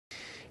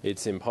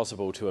It's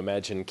impossible to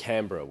imagine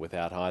Canberra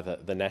without either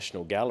the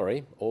National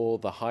Gallery or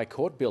the High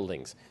Court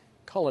buildings.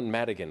 Colin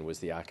Madigan was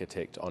the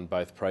architect on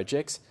both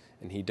projects,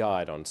 and he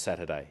died on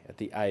Saturday at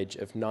the age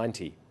of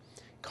 90.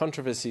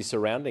 Controversy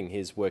surrounding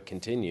his work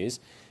continues.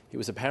 He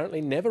was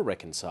apparently never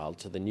reconciled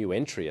to the new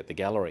entry at the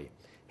gallery.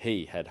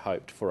 He had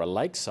hoped for a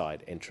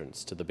lakeside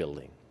entrance to the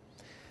building.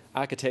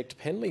 Architect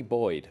Penleigh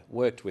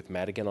worked with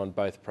Madigan on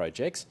both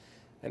projects,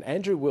 and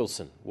Andrew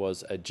Wilson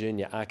was a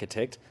junior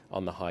architect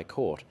on the High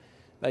Court.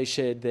 They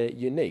shared their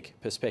unique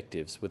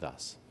perspectives with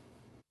us.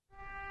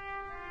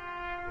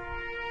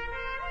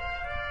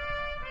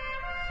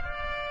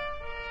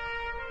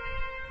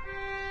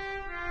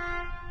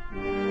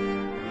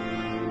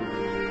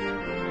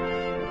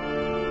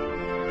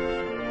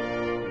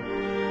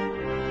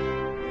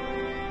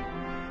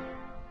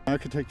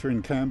 Architecture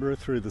in Canberra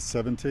through the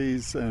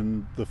 70s,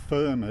 and the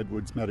firm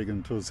Edwards,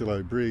 Madigan,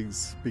 Torzillo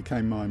Briggs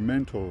became my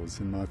mentors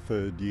in my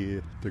third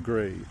year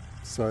degree.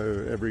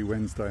 So every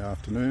Wednesday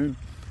afternoon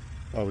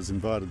I was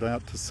invited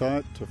out to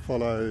site to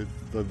follow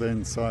the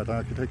then site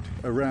architect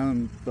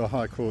around the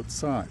High Court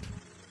site.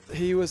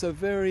 He was a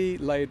very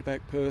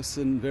laid-back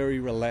person, very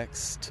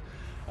relaxed,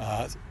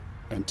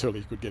 until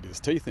he could get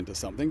his teeth into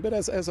something. But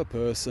as a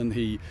person,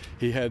 he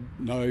had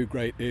no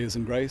great airs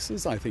and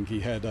graces. I think he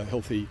had a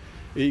healthy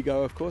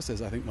ego, of course,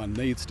 as I think one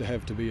needs to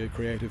have to be a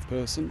creative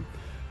person.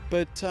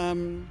 But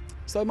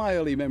so my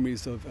early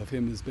memories of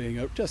him as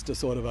being just a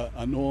sort of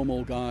a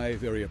normal guy,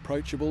 very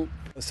approachable.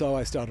 So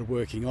I started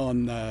working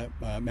on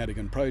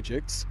Madigan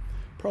projects,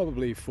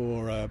 probably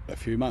for a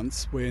few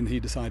months, when he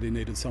decided he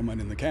needed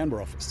someone in the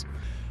Canberra office.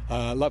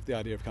 Loved the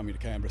idea of coming to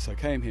Canberra, so I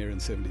came here in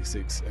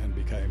 '76 and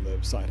became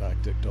the site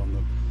architect on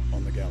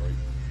the gallery.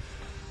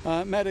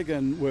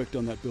 Madigan worked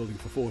on that building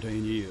for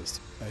 14 years.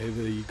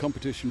 The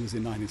competition was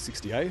in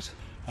 1968.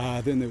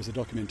 Then there was a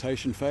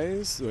documentation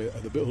phase.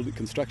 The building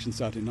construction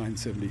started in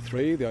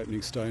 1973. The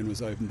opening stone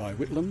was opened by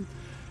Whitlam,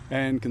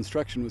 and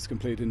construction was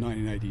completed in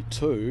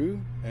 1982,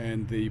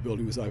 and the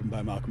building was opened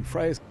by Malcolm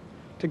Fraser.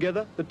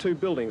 Together, the two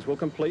buildings will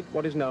complete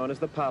what is known as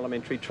the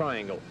Parliamentary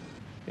Triangle,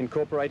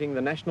 incorporating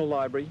the National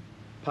Library,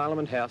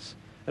 Parliament House,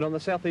 and on the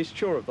southeast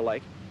shore of the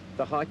lake,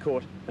 the High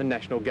Court and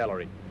National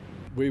Gallery.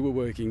 We were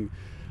working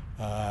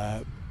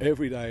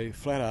every day,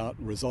 flat out,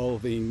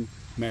 resolving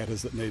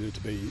matters that needed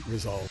to be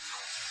resolved.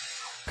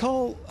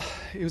 Cole,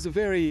 he was a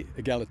very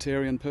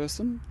egalitarian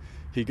person.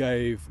 He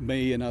gave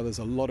me and others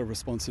a lot of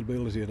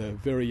responsibility at a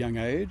very young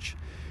age.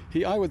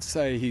 I would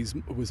say he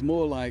was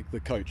more like the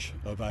coach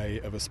of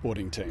a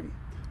sporting team.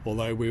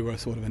 Although we were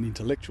sort of an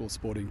intellectual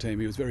sporting team,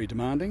 he was very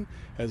demanding,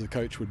 as a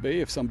coach would be.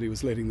 If somebody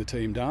was letting the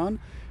team down,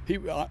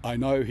 I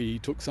know he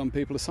took some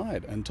people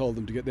aside and told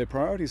them to get their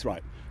priorities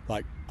right.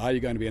 Like, are you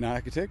going to be an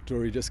architect, or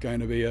are you just going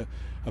to be a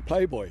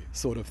playboy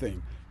sort of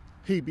thing?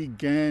 He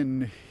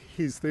began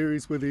his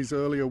theories with his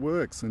earlier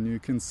works, and you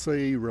can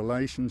see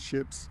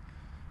relationships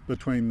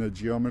between the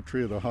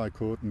geometry of the High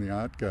Court and the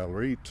Art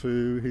Gallery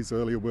to his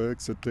earlier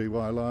works at DY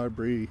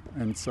Library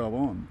and so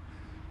on.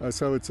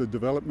 So it's a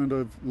development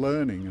of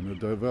learning and a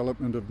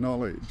development of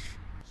knowledge.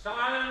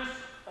 Silence,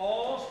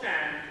 all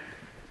stand.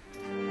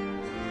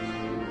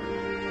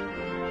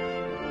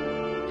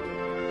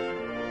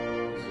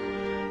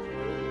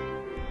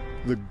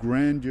 The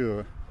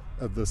grandeur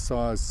of the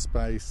size,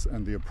 space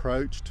and the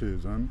approach to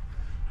them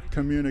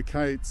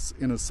communicates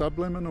in a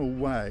subliminal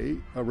way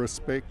a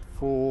respect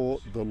for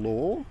the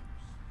law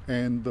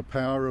and the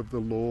power of the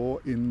law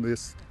in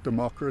this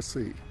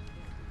democracy.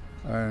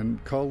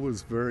 And Cole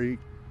was very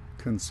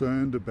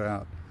concerned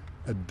about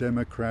a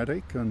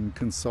democratic and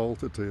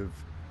consultative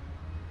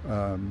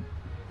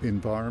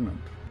environment.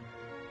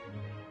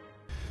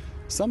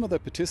 Some of the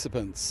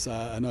participants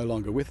are no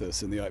longer with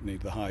us in the opening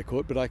of the High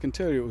Court, but I can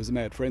tell you it was a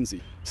mad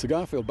frenzy. Sir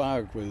Garfield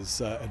Barwick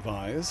was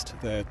advised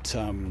that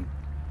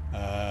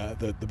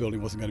the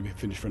building wasn't going to be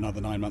finished for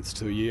another 9 months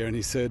to a year, and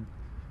he said,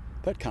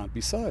 that can't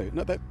be so.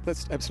 No,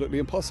 that's absolutely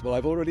impossible.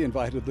 I've already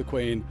invited the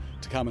Queen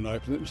to come and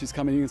open it, and she's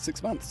coming in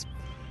 6 months.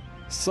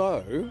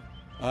 So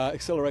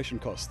acceleration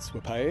costs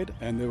were paid,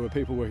 and there were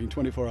people working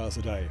 24 hours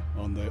a day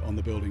on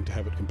the building to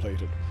have it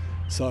completed.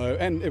 So,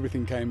 and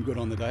everything came good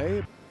on the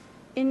day.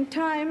 In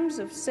times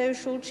of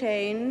social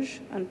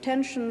change and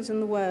tensions in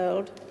the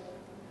world,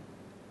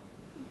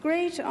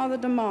 great are the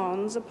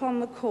demands upon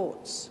the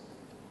courts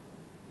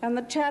and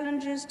the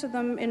challenges to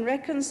them in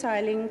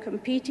reconciling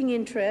competing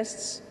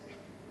interests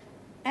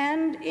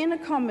and in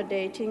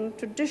accommodating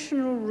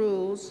traditional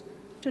rules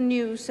to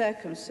new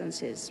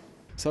circumstances.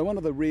 So one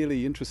of the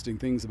really interesting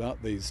things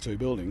about these two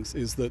buildings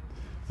is that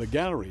the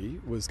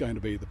gallery was going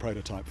to be the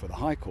prototype for the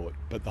High Court,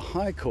 but the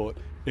High Court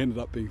ended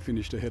up being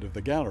finished ahead of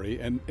the gallery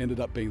and ended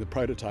up being the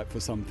prototype for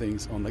some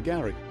things on the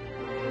gallery.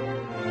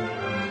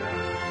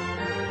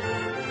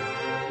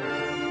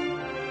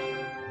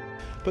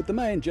 But the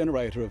main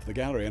generator of the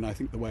gallery, and I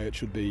think the way it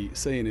should be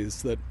seen,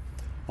 is that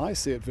I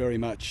see it very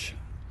much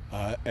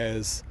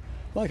as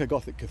like a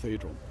Gothic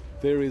cathedral.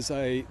 There is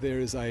a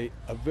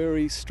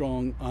very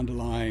strong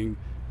underlying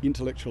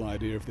intellectual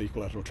idea of the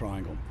equilateral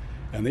triangle.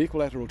 And the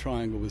equilateral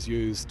triangle was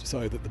used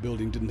so that the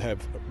building didn't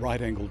have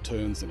right-angled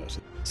turns in it.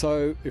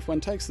 So if one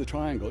takes the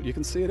triangle, you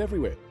can see it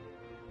everywhere.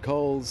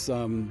 Cole's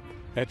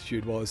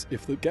attitude was,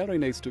 if the gallery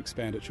needs to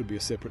expand, it should be a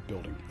separate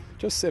building.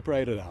 Just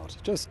separate it out.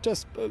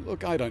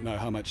 Look, I don't know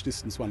how much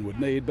distance one would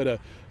need, but a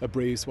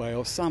breezeway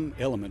or some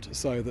element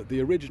so that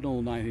the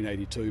original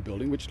 1982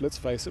 building, which, let's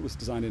face it, was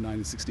designed in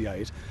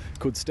 1968,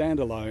 could stand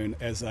alone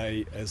as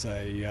a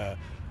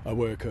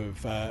work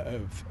of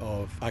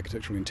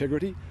architectural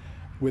integrity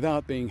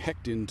without being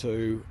hacked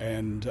into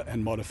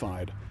and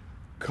modified.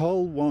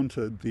 Cole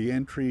wanted the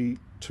entry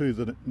to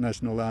the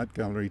National Art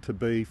Gallery to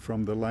be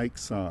from the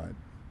lakeside,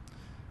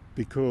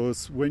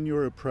 because when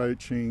you're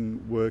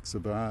approaching works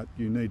of art,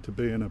 you need to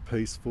be in a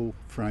peaceful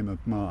frame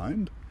of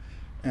mind,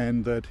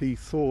 and that he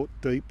thought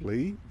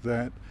deeply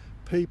that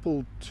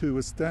people, to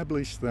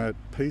establish that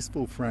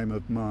peaceful frame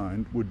of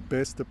mind, would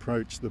best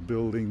approach the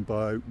building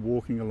by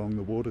walking along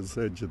the water's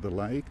edge of the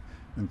lake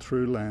and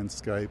through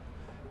landscape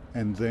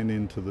and then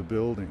into the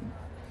building.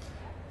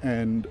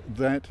 And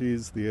that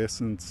is the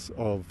essence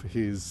of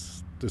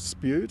his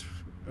dispute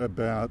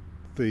about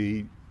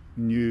the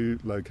new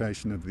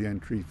location of the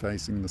entry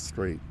facing the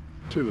street.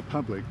 To the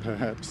public,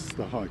 perhaps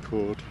the High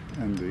Court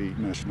and the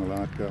National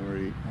Art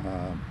Gallery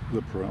are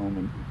the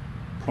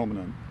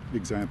prominent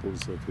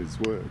examples of his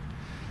work.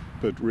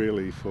 But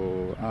really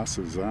for us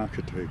as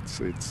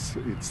architects, it's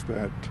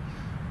that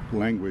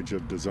language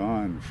of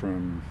design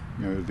from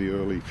the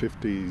early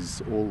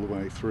 50s all the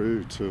way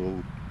through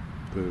till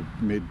the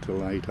mid to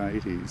late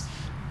 80s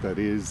that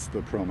is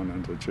the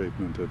prominent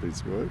achievement of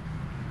his work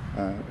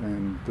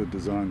and the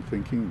design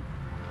thinking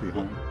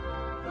behind it.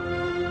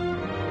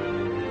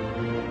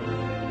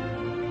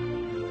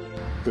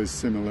 There's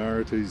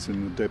similarities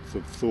in the depth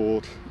of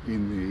thought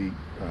in the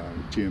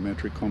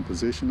geometric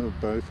composition of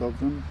both of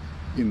them,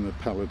 in the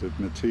palette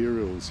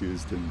materials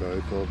used in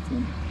both of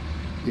them,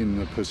 in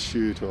the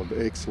pursuit of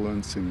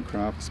excellence in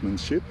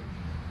craftsmanship,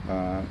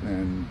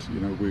 and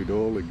we'd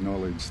all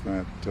acknowledge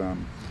that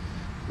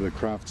the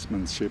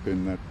craftsmanship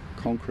in that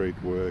concrete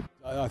work.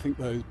 I think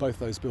both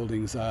those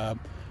buildings are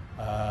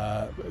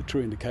a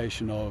true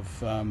indication of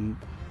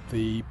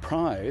the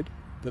pride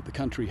that the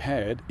country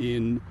had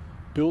in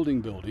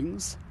building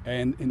buildings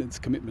and in its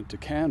commitment to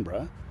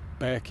Canberra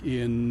back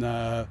in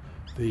the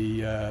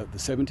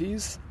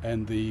 70s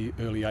and the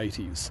early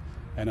 80s.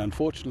 And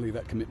unfortunately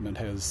that commitment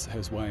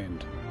has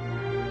waned.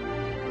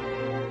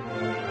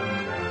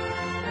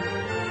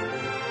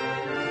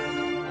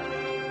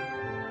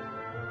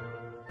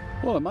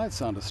 Well, it might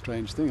sound a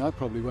strange thing. I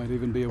probably won't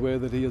even be aware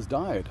that he has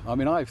died. I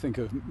mean, I think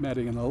of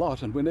Madigan a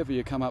lot, and whenever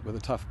you come up with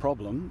a tough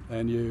problem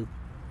and you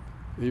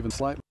even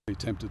slightly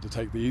tempted to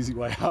take the easy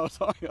way out,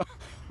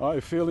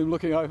 I feel him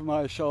looking over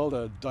my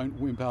shoulder. Don't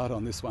wimp out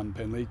on this one,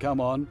 Penleigh. Come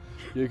on,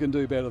 you can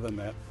do better than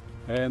that.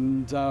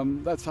 And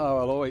that's how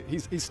I'll always...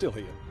 He's still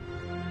here.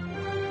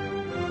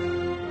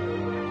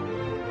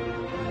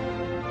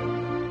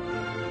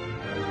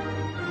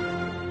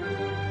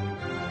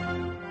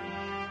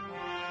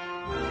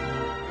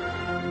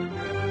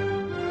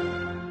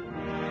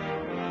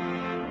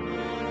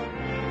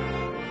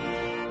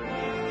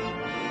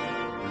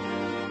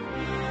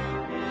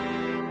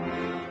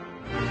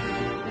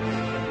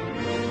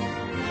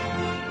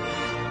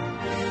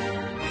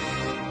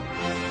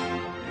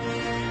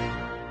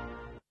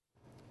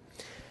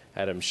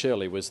 Adam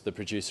Shirley was the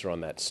producer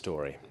on that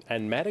story.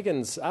 And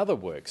Madigan's other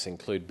works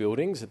include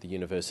buildings at the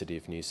University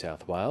of New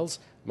South Wales,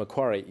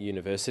 Macquarie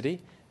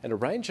University, and a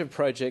range of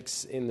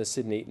projects in the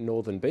Sydney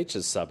Northern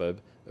Beaches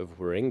suburb of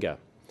Warringah.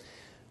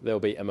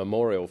 There'll be a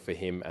memorial for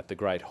him at the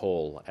Great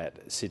Hall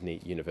at Sydney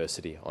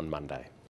University on Monday.